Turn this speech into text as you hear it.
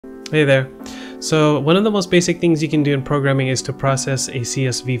Hey there. So one of the most basic things you can do in programming is to process a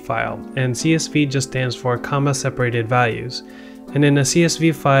CSV file, and CSV just stands for comma separated values. And in a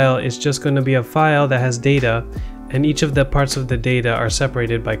CSV file, it's just going to be a file that has data, and each of the parts of the data are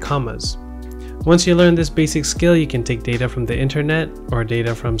separated by commas. Once you learn this basic skill, you can take data from the internet or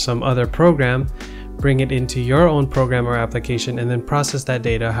data from some other program, bring it into your own program or application, and then process that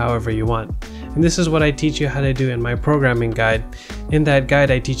data however you want. And this is what I teach you how to do in my programming guide. In that guide,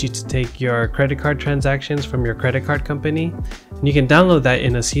 I teach you to take your credit card transactions from your credit card company, and you can download that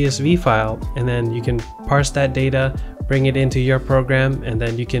in a CSV file, and then you can parse that data, bring it into your program, and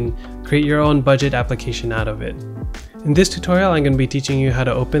then you can create your own budget application out of it. In this tutorial, I'm going to be teaching you how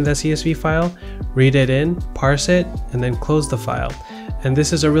to open the CSV file, read it in, parse it, and then close the file. And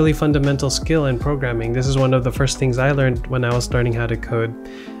this is a really fundamental skill in programming. This is one of the first things I learned when I was learning how to code.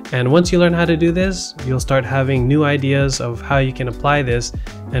 And once you learn how to do this, you'll start having new ideas of how you can apply this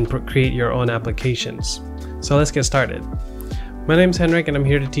and create your own applications. So let's get started. My name is Henrik, and I'm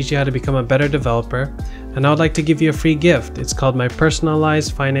here to teach you how to become a better developer. And I would like to give you a free gift. It's called my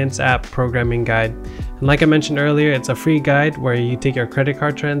Personalized Finance App Programming Guide. And like I mentioned earlier, it's a free guide where you take your credit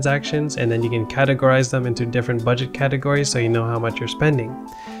card transactions and then you can categorize them into different budget categories so you know how much you're spending.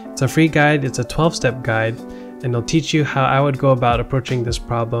 It's a free guide, it's a 12-step guide, and it'll teach you how I would go about approaching this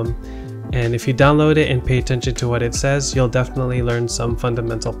problem. And if you download it and pay attention to what it says, you'll definitely learn some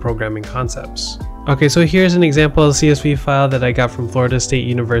fundamental programming concepts. Okay, so here's an example of a CSV file that I got from Florida State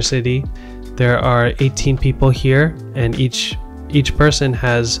University. There are 18 people here, and each person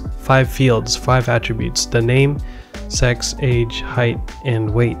has 5 fields, 5 attributes: the name, sex, age, height, and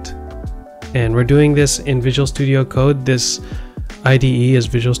weight. And we're doing this in Visual Studio Code. This IDE is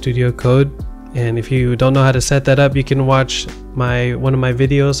Visual Studio Code, and if you don't know how to set that up, you can watch one of my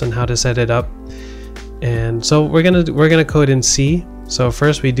videos on how to set it up. And so we're gonna code in C. So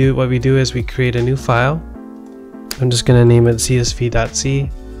first what we do is we create a new file. I'm just gonna name it csv.c,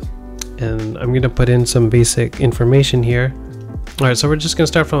 and I'm gonna put in some basic information here. All right, so we're just gonna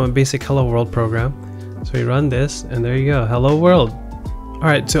start from a basic hello world program. So we run this, and there you go, hello world. All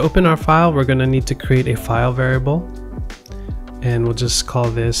right, to open our file, we're gonna need to create a file variable, and we'll just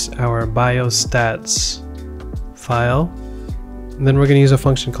call this our biostats file. And then we're gonna use a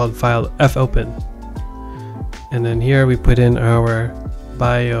function called fopen. And then here we put in our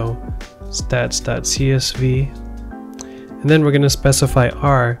biostats.csv, and then we're gonna specify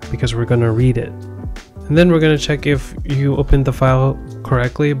R because we're gonna read it. And then we're going to check if you opened the file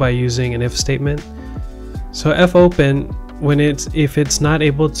correctly by using an if statement. So fopen, if it's not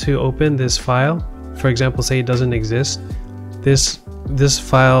able to open this file, for example, say it doesn't exist, this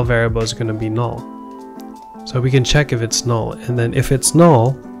file variable is going to be null. So we can check if it's null, and then if it's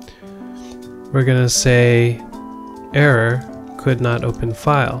null, we're going to say error could not open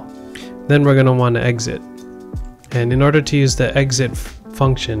file. Then we're going to want to exit. And in order to use the exit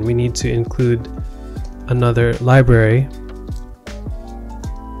function, we need to include another library,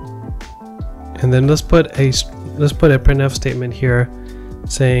 and then let's put a printf statement here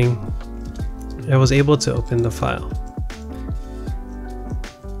saying I was able to open the file.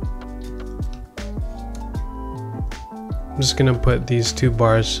 I'm just gonna put these 2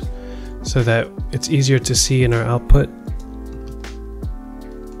 bars so that it's easier to see in our output.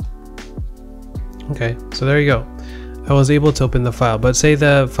 Okay, so there you go. I was able to open the file, but say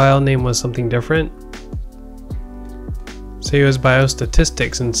the file name was something different. Say it was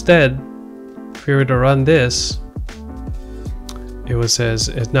biostatistics instead. If we were to run this, now it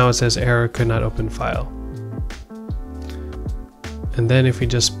says error could not open file. And then if we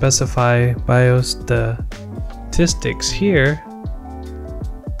just specify biostatistics here,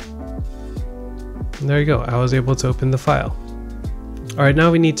 there you go, I was able to open the file. Alright,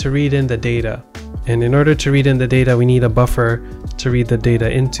 now we need to read in the data. And in order to read in the data, we need a buffer to read the data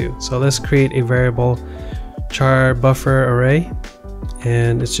into. So let's create a variable char buffer array,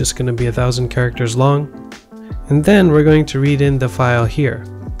 and it's just going to be 1,000 characters long, and then we're going to read in the file here.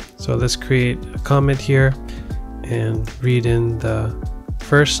 So let's create a comment here and read in the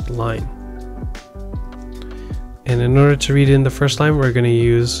first line. And in order to read in the first line, we're going to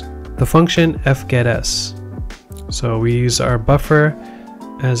use the function fgetS. So we use our buffer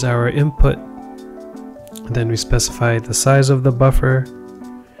as our input, and then we specify the size of the buffer,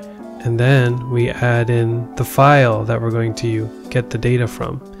 and then we add in the file that we're going to get the data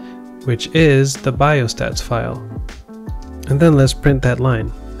from, which is the biostats file. And then let's print that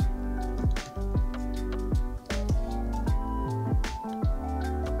line.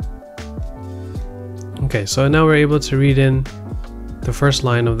 Okay, so now we're able to read in the first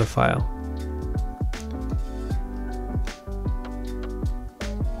line of the file.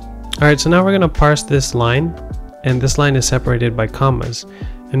 Alright, so now we're going to parse this line, and this line is separated by commas,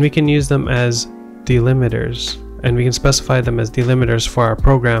 and we can use them as delimiters, and we can specify them as delimiters for our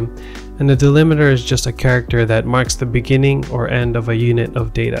program. And the delimiter is just a character that marks the beginning or end of a unit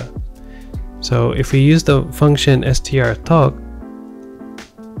of data. So if we use the function strtalk,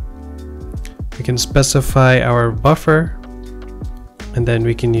 we can specify our buffer, and then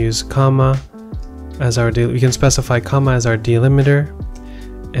we can use comma as our we can specify comma as our delimiter,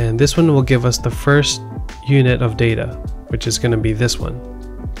 and this one will give us the first unit of data, which is going to be this one.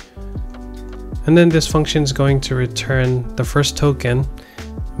 And then this function is going to return the first token.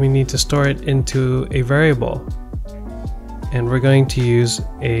 We need to store it into a variable, and we're going to use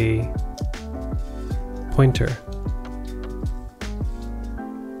a pointer.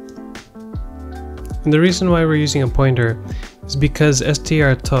 And the reason why we're using a pointer is because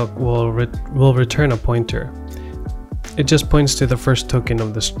strtalk will return a pointer. It just points to the first token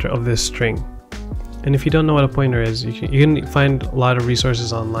of this string. And if you don't know what a pointer is, you can find a lot of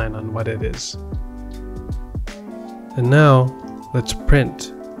resources online on what it is. And now let's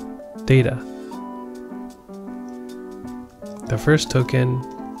print data. The first token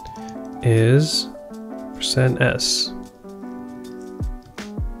is %s.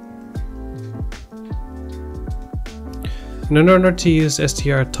 And in order to use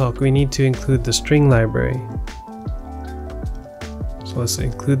strtalk, we need to include the string library. So let's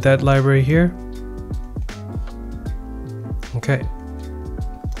include that library here. Okay.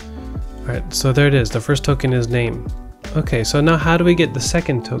 Alright, so there it is. The first token is name. Okay, so now how do we get the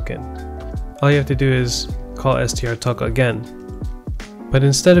second token? All you have to do is call strtalk again. But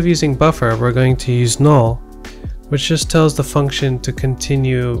instead of using buffer, we're going to use null, which just tells the function to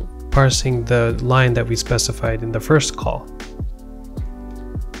continue parsing the line that we specified in the first call.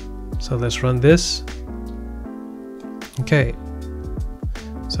 So let's run this. Okay.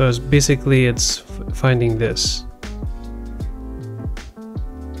 So it's basically finding this.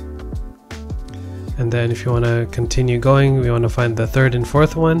 And then if you want to continue going, we want to find the third and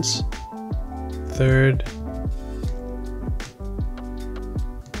fourth ones. Third,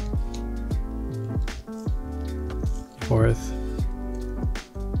 fourth,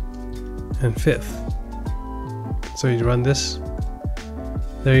 and fifth. So you run this.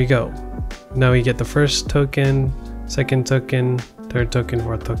 There you go. Now we get the first token, second token, third token,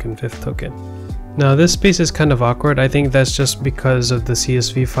 fourth token, fifth token. Now this space is kind of awkward. I think that's just because of the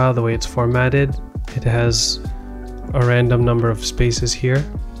CSV file, the way it's formatted. It has a random number of spaces here.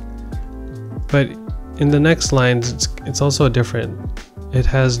 But in the next lines, it's also different. It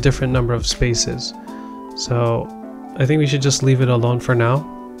has different number of spaces. So I think we should just leave it alone for now,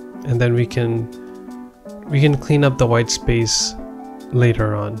 and then we can clean up the white space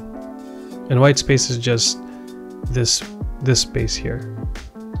later on. And white space is just this space here.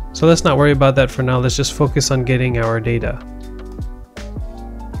 So let's not worry about that for now. Let's just focus on getting our data.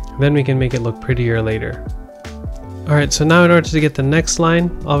 Then we can make it look prettier later. Alright, so now in order to get the next line,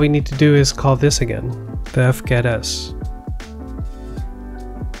 all we need to do is call this again, the fgetS.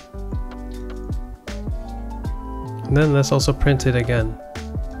 And then let's also print it again.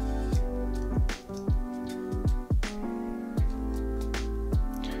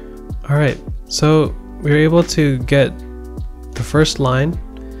 Alright, so we were able to get the first line,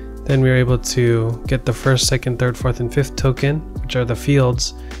 then we were able to get the first, second, third, fourth, and fifth token, which are the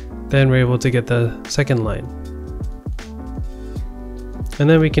fields. Then we're able to get the second line. And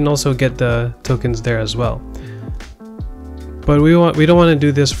then we can also get the tokens there as well. But we don't want to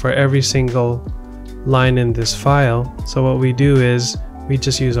do this for every single line in this file. So what we do is we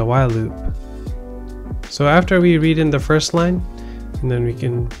just use a while loop. So after we read in the first line, and then we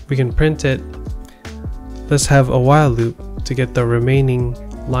can print it, let's have a while loop to get the remaining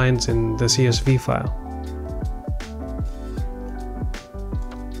lines in the CSV file.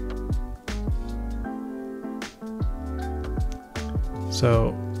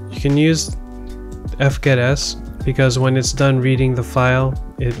 So you can use fgetS because when it's done reading the file,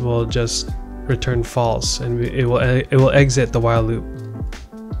 it will just return false, and it will exit the while loop.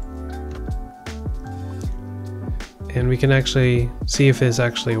 And we can actually see if this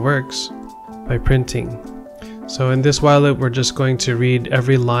actually works by printing. So in this while loop, we're just going to read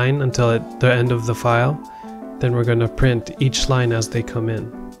every line until the end of the file. Then we're going to print each line as they come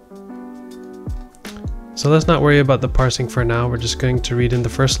in. So let's not worry about the parsing for now. We're just going to read in the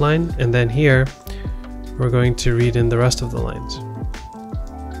first line, and then here we're going to read in the rest of the lines.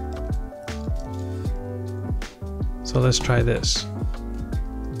 So let's try this.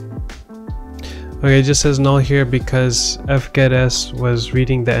 Okay, it just says null here because fgetS was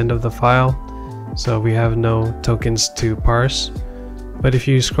reading the end of the file, so we have no tokens to parse. But if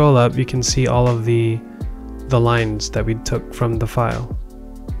you scroll up, you can see all of the lines that we took from the file.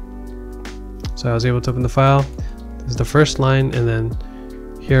 So I was able to open the file. This is the first line, and then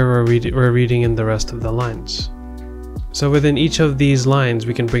here we're reading in the rest of the lines. So within each of these lines,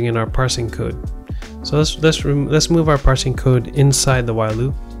 we can bring in our parsing code. So let's move our parsing code inside the while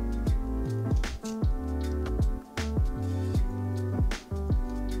loop.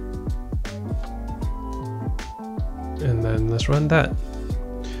 And then let's run that.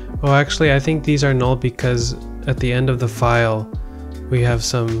 Oh, actually, I think these are null because at the end of the file, we have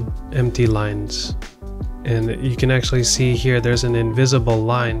some empty lines. And you can actually see here, there's an invisible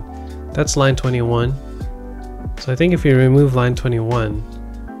line. That's line 21. So I think if we remove line 21,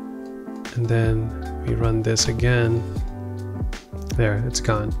 and then we run this again, there, it's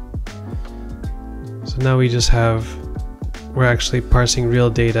gone. So now we just have, we're actually parsing real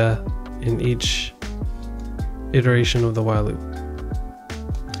data in each iteration of the while loop.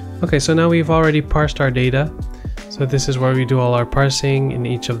 Okay, so now we've already parsed our data. So this is where we do all our parsing in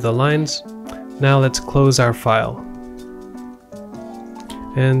each of the lines. Now let's close our file.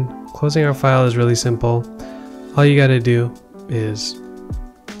 And closing our file is really simple. All you gotta do is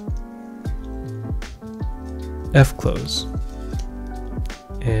fclose.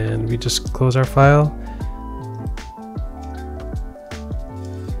 And we just close our file.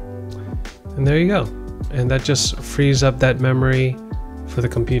 And there you go. And that just frees up that memory for the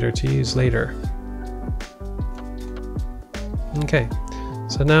computer to use later. Okay,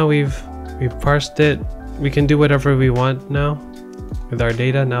 so now we've parsed it. We can do whatever we want now with our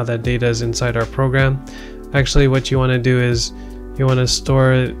data. Now that data is inside our program. Actually, what you want to do is you want to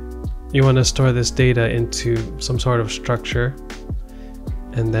store this data into some sort of structure,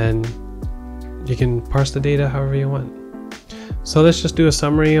 and then you can parse the data however you want. So let's just do a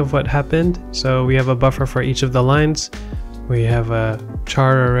summary of what happened. So we have a buffer for each of the lines. We have a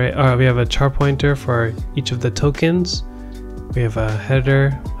char array, we have a char pointer for each of the tokens. We have a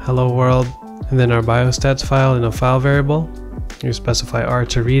header, hello world, and then our biostats file in a file variable. You specify R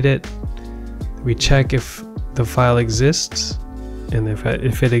to read it. We check if the file exists, and if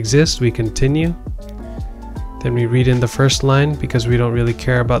it exists, we continue. Then we read in the first line because we don't really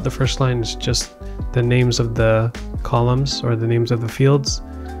care about the first line. It's just the names of the columns or the names of the fields.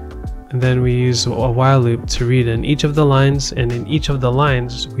 And then we use a while loop to read in each of the lines, and in each of the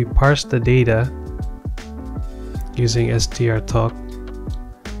lines we parse the data using strtalk,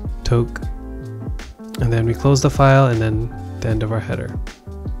 and then we close the file, and then the end of our header.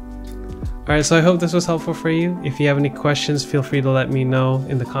 Alright, so I hope this was helpful for you. If you have any questions, feel free to let me know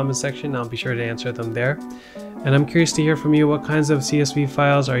in the comment section. I'll be sure to answer them there. And I'm curious to hear from you, what kinds of CSV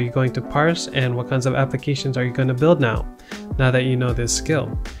files are you going to parse, and what kinds of applications are you going to build now that you know this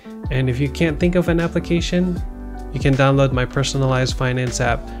skill. And if you can't think of an application, you can download my personalized finance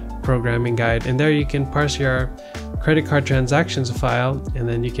app programming guide, and there you can parse your credit card transactions file, and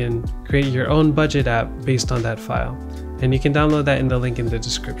then you can create your own budget app based on that file. And you can download that in the link in the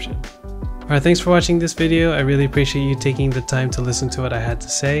description. Alright, thanks for watching this video. I really appreciate you taking the time to listen to what I had to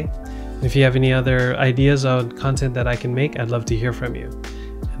say. If you have any other ideas on content that I can make, I'd love to hear from you.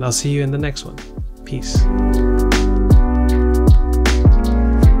 And I'll see you in the next one. Peace.